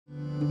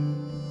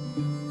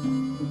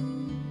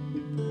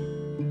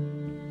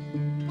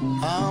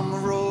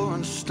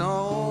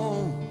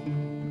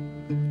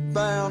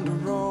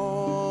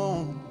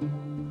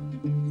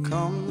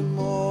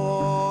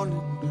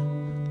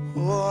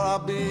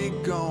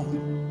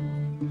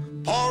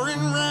on.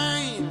 Pouring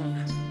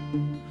rain,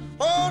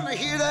 oh, to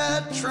hear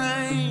that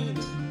train.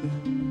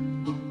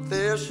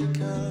 There she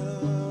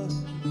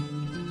comes.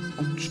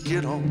 Won't you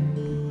get on?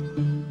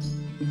 Won't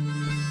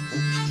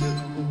you get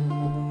on?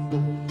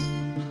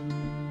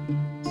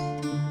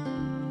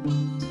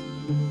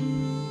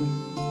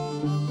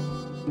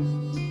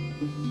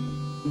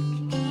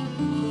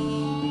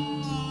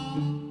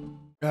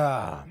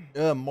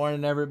 Good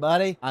morning,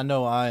 everybody. I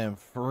know I am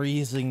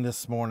freezing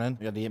this morning.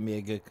 I got to get me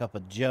a good cup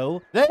of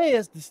joe. Today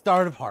is the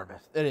start of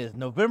harvest. It is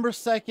November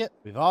 2nd.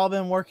 We've all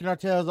been working our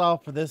tails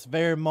off for this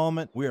very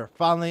moment. We are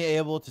finally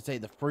able to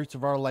take the fruits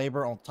of our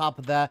labor. On top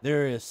of that,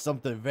 there is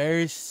something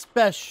very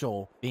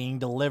special being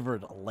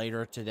delivered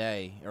later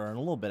today, or in a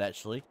little bit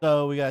actually.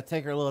 So we got to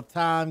take our little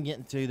time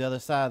getting to the other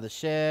side of the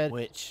shed,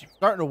 which I'm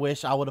starting to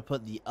wish I would have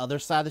put the other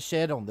side of the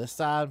shed on this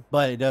side,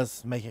 but it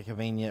does make it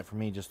convenient for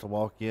me just to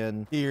walk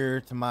in here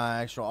to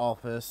my actual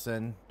office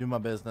and do my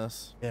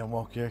business and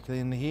walk directly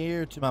in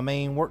here to my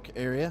main work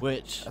area,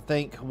 which I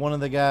think one of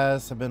the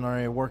guys have been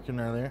already working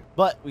earlier.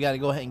 But we got to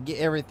go ahead and get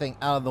everything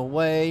out of the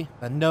way.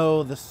 I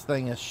know this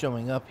thing is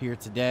showing up here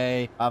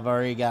today. I've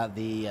already got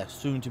the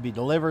soon to be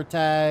delivered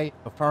tag,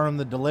 confirmed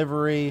the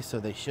delivery, so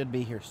they should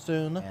be here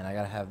soon. And I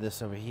gotta have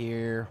this over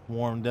here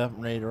warmed up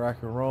and ready to rock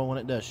and roll when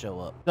it does show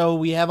up. So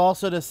we have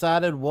also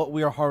decided what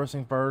we are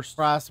harvesting first.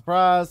 Surprise,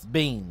 surprise,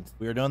 beans.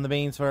 We are doing the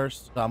beans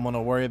first, so I'm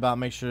gonna worry about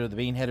make sure the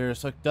bean header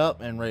is hooked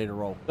up and ready to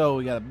roll. So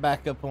we got to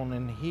back up on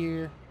in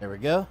here. There we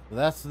go. So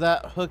that's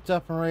that hooked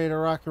up and ready to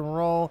rock and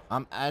roll.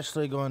 I'm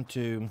actually going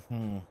to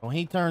when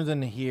he turns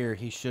into here,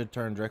 he should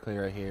turn directly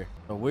right here.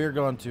 So we're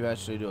going to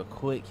actually do a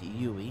quick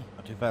UE,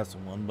 not too fast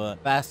on one,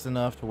 but fast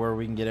enough to where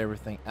we can get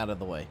everything out of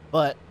the way.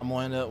 But I'm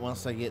going to end up,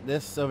 once I get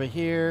this over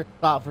here,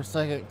 stop for a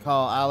second,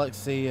 call Alex,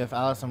 see if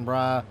Alex and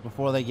Bri,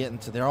 before they get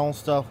into their own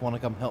stuff, want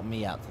to come help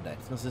me out today.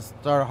 Since it's the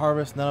start of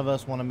harvest, none of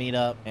us want to meet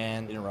up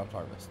and interrupt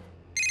harvest.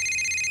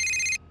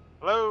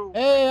 Hello.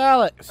 Hey,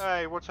 Alex.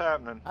 Hey, what's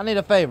happening? I need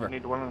a favor. You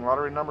need the winning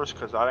lottery numbers?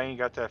 Because I ain't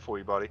got that for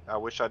you, buddy. I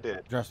wish I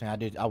did. Trust me, I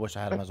did. I wish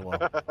I had them as well.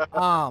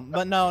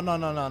 But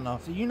no.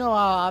 So you know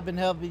how I've been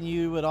helping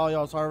you with all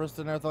y'all's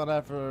harvesting and everything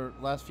like that for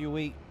last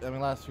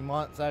few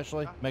months,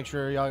 actually. Make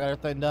sure y'all got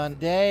everything done.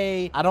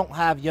 Today, I don't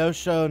have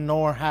Yosho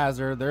nor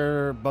Hazard.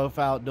 They're both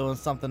out doing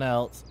something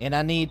else. And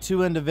I need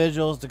 2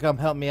 individuals to come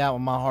help me out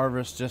with my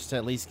harvest just to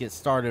at least get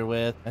started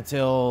with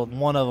until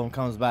one of them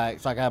comes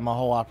back so I can have my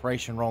whole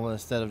operation rolling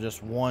instead of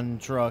just one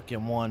truck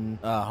and one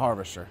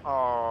harvester.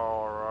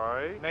 All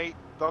right. Nate,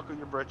 buckle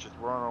your britches.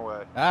 We're on our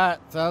way. All right,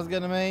 sounds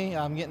good to me.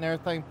 I'm getting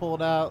everything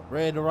pulled out,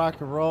 ready to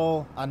rock and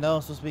roll. I know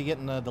I'm supposed to be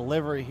getting a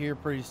delivery here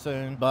pretty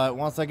soon, but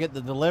once I get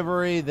the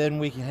delivery, then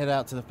we can head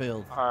out to the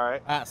field. All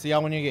right. All right, see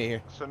y'all when you get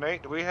here. So,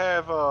 Nate, do we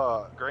have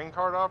a grain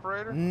cart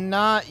operator?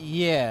 Not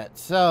yet.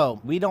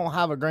 So, we don't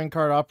have a grain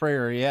cart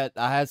operator yet.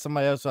 I had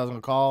somebody else I was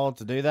going to call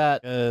to do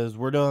that because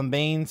we're doing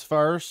beans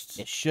first.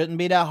 It shouldn't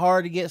be that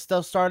hard to get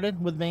stuff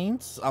started with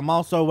beans. I'm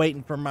also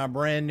waiting for my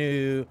brand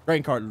new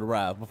grain cart to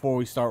arrive before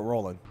we start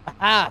rolling.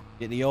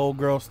 Get the old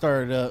girl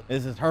started up.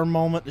 This is her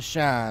moment to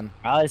shine.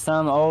 Probably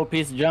some old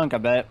piece of junk, I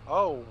bet.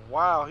 Oh,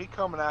 wow. He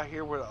coming out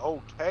here with an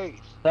old case.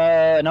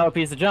 An old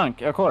piece of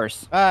junk, of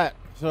course. All right.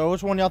 So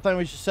which one y'all think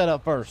we should set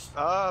up first?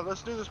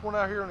 Let's do this one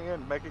out here in the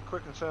end. Make it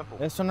quick and simple.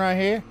 This one right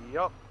here?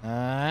 Yep.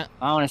 Alright.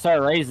 I want to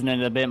start raising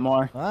it a bit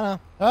more. I know.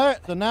 Alright,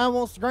 so now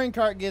once the grain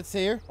cart gets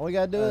here, all we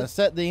gotta do is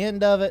set the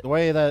end of it the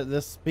way that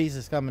this piece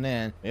is coming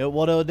in.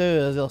 What it'll do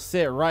is it'll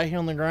sit right here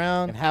on the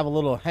ground and have a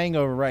little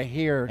hangover right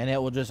here, and it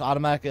will just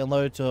automatically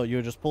unload till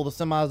you'll just pull the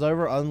semis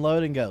over,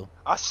 unload, and go.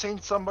 I seen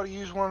somebody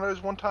use one of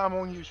those one time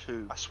on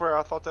YouTube. I swear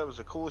I thought that was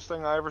the coolest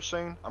thing I ever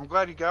seen. I'm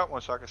glad you got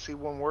one so I can see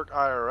one work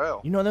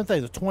IRL. You know them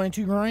things are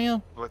 22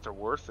 grand? But they're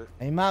worth it.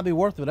 They might be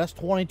worth it, but that's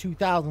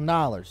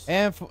 $22,000.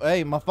 And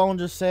hey, my phone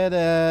just said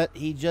that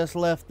he just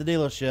left the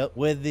dealership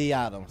with the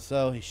item,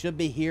 so he should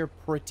be here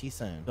pretty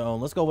soon. So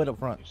let's go wait up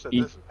front. You said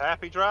this is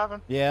happy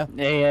driving? Yeah.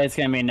 Yeah, it's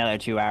gonna be another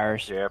 2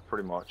 hours. Yeah,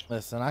 pretty much.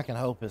 Listen, I can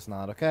hope it's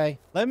not, okay?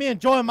 Let me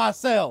enjoy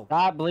myself.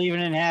 Stop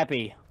believing in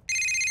happy.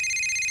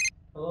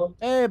 Hello?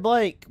 Hey,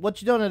 Blake, what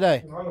you doing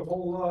today? Not a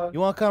whole lot. You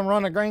want to come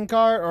run a grain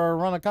cart or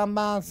run a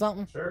combine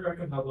something? Sure, I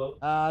can help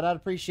out. I'd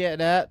appreciate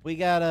that. We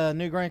got a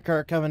new grain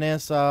cart coming in,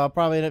 so I'll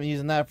probably end up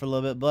using that for a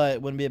little bit, but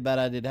it wouldn't be a bad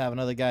idea to have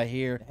another guy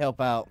here to help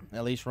out,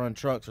 at least run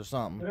trucks or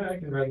something. Yeah, I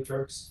can run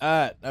trucks. All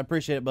right, I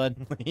appreciate it, bud.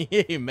 He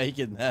ain't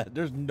making that.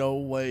 There's no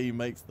way he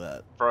makes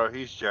that. Bro,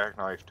 he's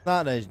jackknifed. It's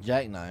not that he's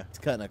jackknife. He's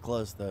cutting it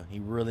close, though.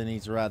 He really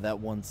needs to ride that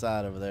one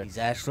side over there. He's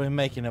actually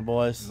making it,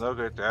 boys. Look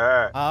at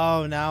that.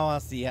 Oh, now I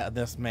see how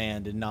this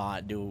man did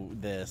not do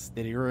this.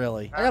 Did he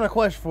really? I got a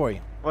question for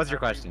you. What's your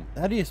question?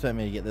 How do you expect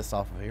me to get this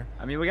off of here?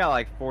 I mean, we got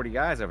like 40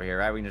 guys over here,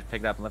 right? We can just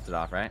pick it up and lift it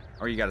off, right?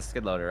 Or you got a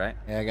skid loader, right?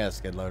 Yeah, I got a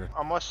skid loader.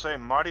 I must say,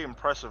 mighty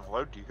impressive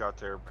load you got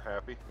there,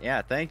 Happy.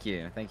 Yeah, thank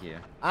you. Thank you.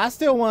 I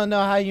still want to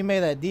know how you made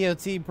that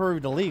DOT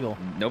proved illegal.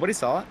 Nobody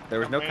saw it. There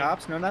was I no mean,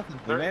 cops, no nothing.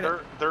 We made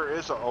it. There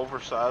is an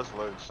oversized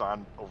load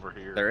sign over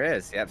here. There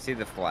is. Yep. See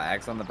the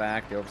flags on the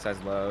back, the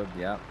oversized load.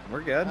 Yep.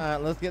 We're good. All right,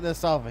 let's get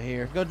this off of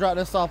here. Go drop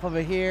this off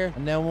over here,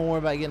 and then we'll worry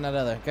about getting that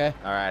other together, okay?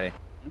 Alrighty.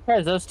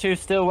 Because those two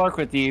still work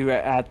with you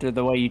after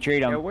the way you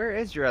treat Yeah, them. where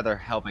is your other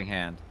helping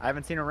hand? I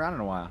haven't seen him around in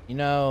a while. You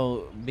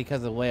know, because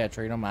of the way I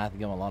treat them, I have to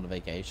give them a lot of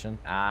vacation.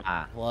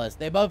 Ah. Plus,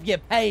 they both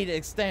get paid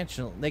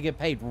extensional. They get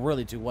paid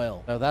really too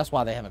well. So that's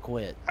why they haven't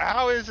quit.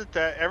 How is it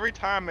that every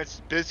time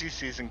it's busy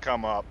season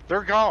come up,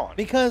 they're gone?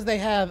 Because they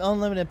have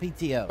unlimited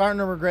PTO. Starting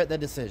to regret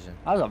that decision.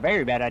 That was a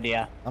very bad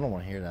idea. I don't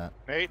want to hear that.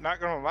 Nate, not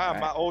gonna lie, Right.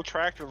 my old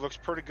tractor looks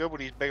pretty good with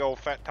these big old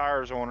fat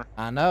tires on her.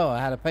 I know. I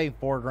had to pay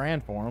 $4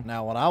 grand for them.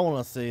 Now, what I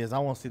want to see is I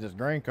want to see this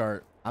grain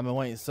cart. I've been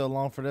waiting so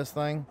long for this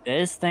thing.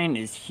 This thing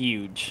is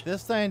huge.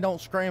 This thing don't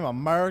scream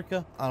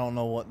America. I don't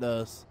know what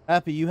does.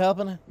 Happy, you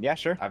helping it? Yeah,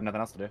 sure. I have nothing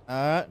else to do. All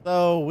right.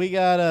 So we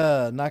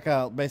got knock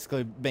out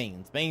basically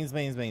beans. Beans.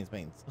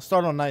 Let's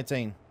start on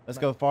 19. Let's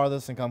go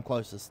farthest and come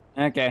closest.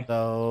 Okay.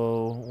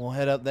 So we'll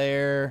head up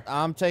there.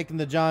 I'm taking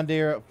the John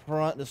Deere up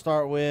front to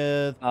start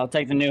with. I'll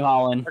take the New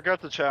Holland. I got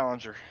the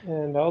Challenger.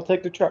 And I'll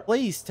take the truck.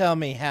 Please tell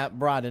me Hap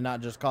Bride did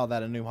not just call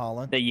that a New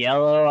Holland. The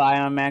yellow I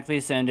automatically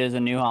send is a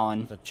New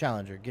Holland. It's a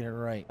Challenger. Get it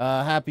right.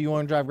 Happy, you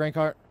want to drive grain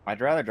cart? I'd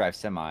rather drive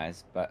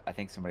semis, but I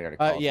think somebody already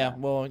called Yeah. that.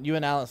 Well, you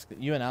and Alex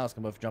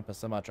can both jump in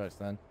semi trucks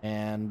then,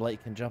 and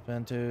Blake can jump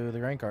into the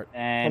grain cart.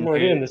 And I'm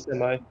already in the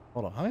semi.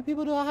 Hold on. How many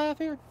people do I have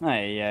here?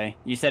 Hey, yeah.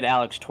 You said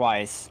Alex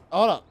twice.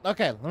 Hold up.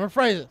 Okay, let me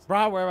rephrase this.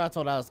 Brian, wherever I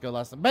told Alex to go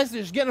last time. Basically,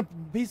 just getting a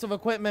piece of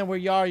equipment where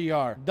you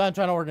are. Done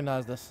trying to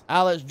organize this.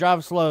 Alex,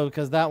 drive slow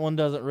because that one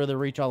doesn't really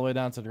reach all the way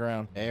down to the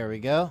ground. There we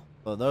go.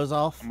 Blow those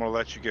off. I'm gonna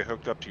let you get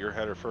hooked up to your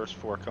header first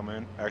before I come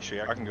in.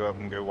 Actually, I can go up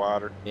and go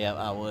wider. Yeah,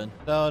 I would.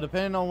 So,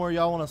 depending on where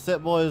y'all want to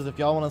sit, boys, if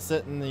y'all want to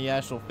sit in the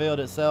actual field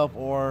itself,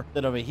 or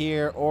sit over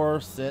here,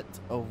 or sit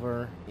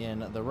over in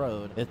the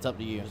road, it's up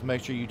to you. Just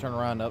make sure you turn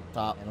around up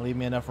top and leave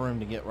me enough room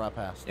to get right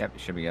past. Yep, it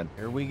should be good.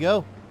 Here we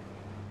go.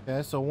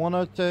 Okay, so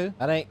 102.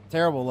 That ain't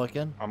terrible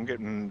looking. I'm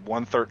getting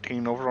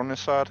 113 over on this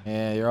side.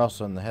 Yeah, you're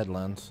also in the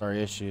headlands. Our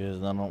issue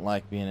is I don't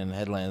like being in the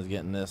headlands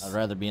getting this. I'd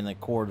rather be in the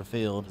core of the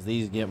field. 'Cause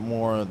these get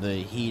more of the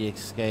heat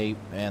escape,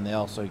 and they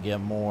also get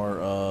more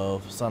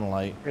of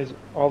sunlight. Is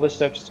all this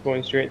stuff just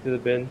going straight to the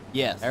bin?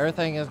 Yes,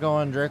 everything is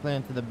going directly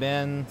into the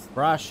bins.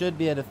 Bryce should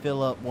be able to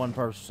fill up one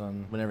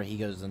person whenever he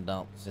goes and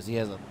dumps, because he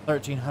has a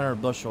 1,300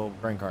 bushel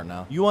grain cart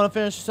now. You want to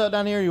finish this up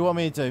down here, or you want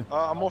me to?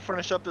 I'm gonna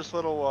finish up this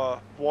little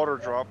water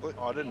droplet.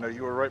 Oh, I didn't know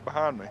you were right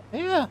behind me.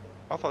 Yeah.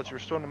 I thought you were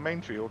still in the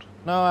main field.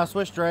 No, I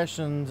switched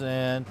directions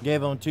and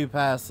gave them 2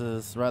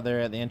 passes right there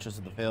at the entrance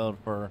of the field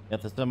for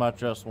if the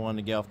semi-trucks wanted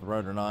to get off the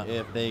road or not.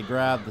 If they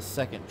grab the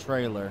second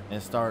trailer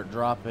and start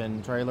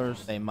dropping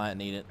trailers, they might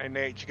need it. Hey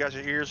Nate, you got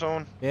your ears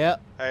on?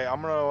 Yep. Hey,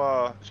 I'm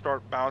gonna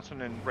start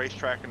bouncing and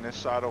racetracking this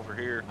side over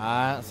here.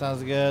 Alright,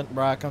 sounds good.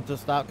 Brian, come to a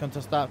stop, come to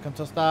a stop, come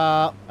to a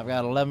stop. I've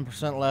got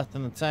 11% left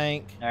in the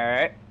tank, All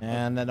right.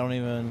 and that don't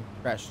even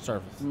scratch the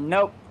surface.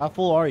 Nope. How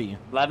full are you?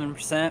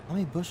 11%. How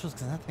many bushels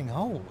can that thing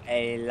hold?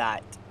 A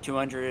lot.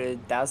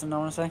 200,000, I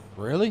want to say.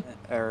 Really?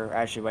 Or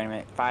actually, wait a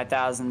minute.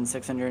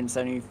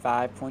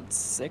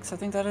 5,675.6, I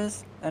think that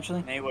is,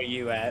 actually. Hey, where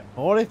you at?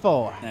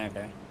 44.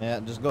 Okay. Yeah,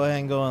 just go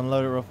ahead and go and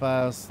load it real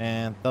fast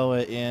and throw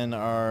it in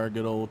our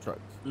good old trucks.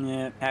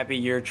 Yeah, happy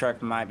your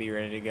truck might be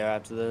ready to go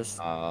after this.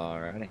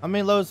 Alrighty. How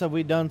many loads have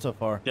we done so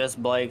far?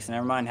 Just Blake's,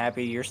 never mind.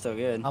 Happy you're still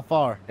good. How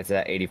far? It's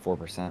at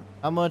 84%.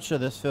 How much of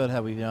this field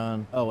have we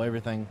done? Oh,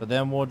 everything. But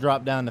then we'll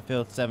drop down to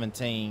field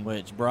 17,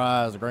 which Bri,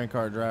 as a grain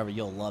cart driver,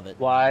 you'll love it.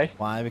 Why?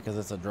 Why? Because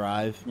it's a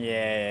drive.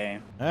 Yeah.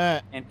 All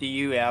right. Empty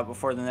you out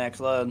before the next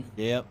load.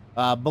 Yep.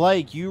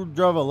 Blake, you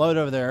drove a load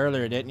over there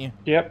earlier, didn't you?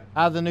 Yep.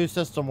 How'd the new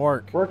system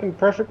work? Working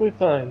perfectly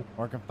fine.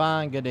 Working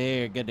fine. Good to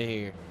hear. Good to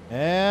hear.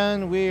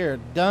 And we're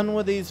done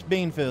with these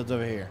bean fields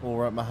over here. We'll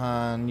right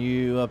behind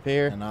you up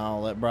here, and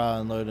I'll let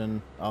Brian unload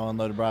and I'll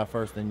unload the Brian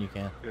first, then you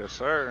can. Yes,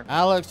 sir.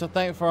 Alex, I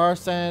think for our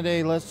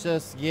sanity, let's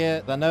just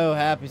get. I know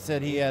Happy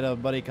said he had a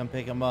buddy come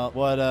pick him up.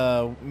 What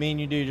me and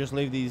you do? Just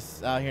leave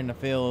these out here in the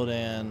field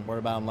and worry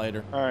about them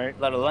later. All right.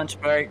 Let a lunch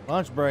break.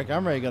 Lunch break.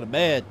 I'm ready to go to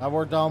bed. I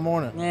worked all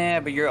morning. Yeah,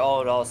 but you're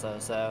old also,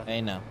 so.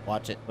 Hey, no,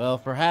 watch it. Well,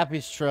 for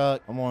Happy's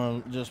truck, I'm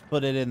gonna just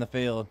put it in the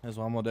field. Is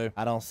what I'm gonna do.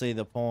 I don't see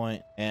the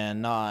point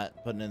in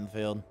not putting it in the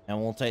field, and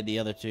we'll take the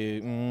other two.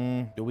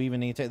 Do we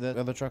even need to take the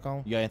other truck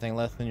on? You got anything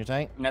left in your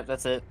tank? Nope,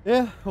 that's it.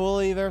 Yeah, we'll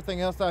leave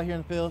everything else out here in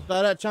the field.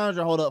 So that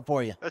Challenger hold up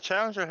for you. That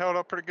Challenger held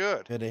up pretty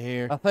good. Good to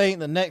hear. I think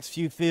the next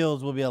few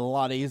fields will be a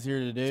lot easier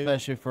to do,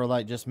 especially for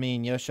like just me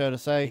and Yosho to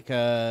say,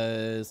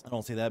 because I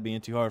don't see that being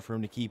too hard for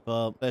him to keep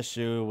up,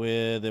 especially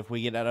with if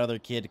we get that other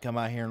kid to come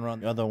out here and run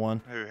the other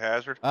one. Who,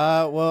 Hazard?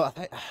 Well,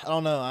 I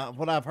don't know.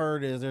 What I've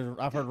heard is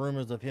I've heard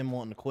rumors of him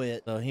wanting to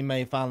quit, so he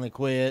may finally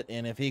quit.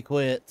 And if he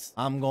quits,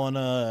 I'm going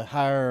to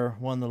hire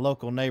one of the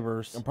local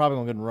neighbors. I'm probably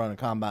going to get him to run a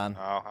combine.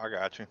 Oh, I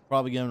got you.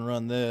 Probably going to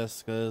run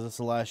this because it's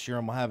the last year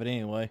I'm going to have it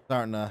anyway.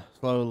 Starting to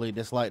slowly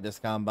dislike this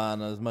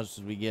combine as much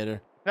as we get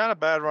her. Not a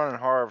bad running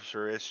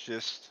harvester. It's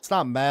just It's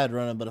not bad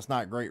running, but it's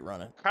not great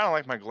running. kind of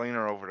like my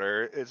gleaner over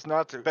there. It's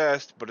not the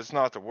best, but it's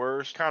not the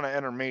worst. Kind of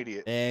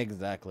intermediate.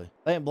 Exactly.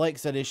 I think Blake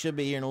said he should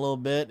be here in a little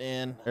bit,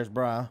 and there's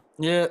Bri.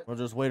 Yeah. We'll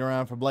just wait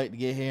around for Blake to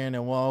get here, and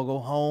then we'll all go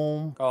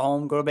home. Go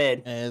home, go to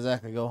bed.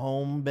 Exactly, go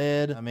home,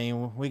 bed. I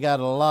mean, we got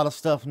a lot of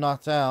stuff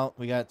knocked out.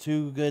 We got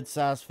 2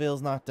 good-sized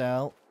fields knocked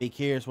out. Be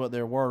curious what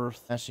they're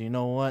worth. Actually, you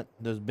know what?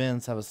 Those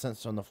bins have a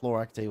sensor on the floor.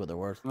 I can tell you what they're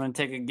worth. I'm gonna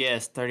take a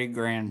guess. 30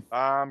 grand.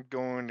 I'm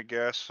going to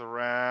guess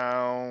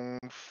around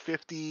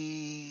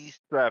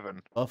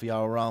 57. Both of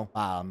y'all are wrong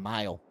by a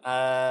mile.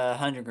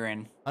 100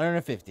 grand.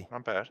 150.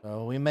 Not bad.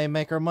 So we may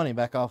make our money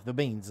back off the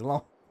beans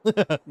along.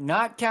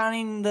 Not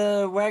counting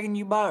the wagon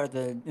you bought,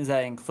 or is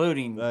that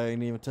including? I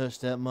ain't even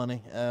touched that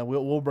money.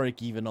 We'll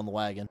break even on the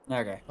wagon.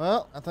 Okay.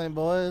 Well, I think,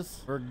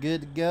 boys, we're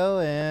good to go,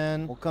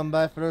 and we'll come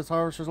back for those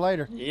harvesters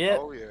later. Yep.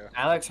 Oh, yeah.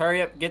 Alex,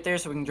 hurry up, get there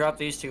so we can drop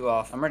these 2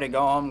 off. I'm ready to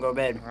go home and go to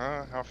bed.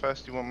 How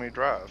fast do you want me to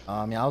drive?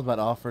 I mean, I was about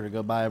to offer to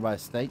go buy everybody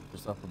steak or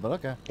something, but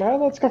okay. All right,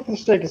 let's go for the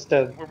steak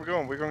instead. Where we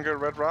going? We're going to go to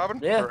Red Robin?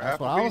 Yeah, Or That's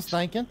what I was Applebee's?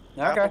 thinking.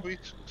 Okay.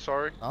 Applebee's?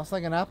 Sorry. I was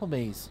thinking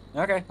Applebee's.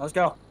 Okay, let's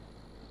go.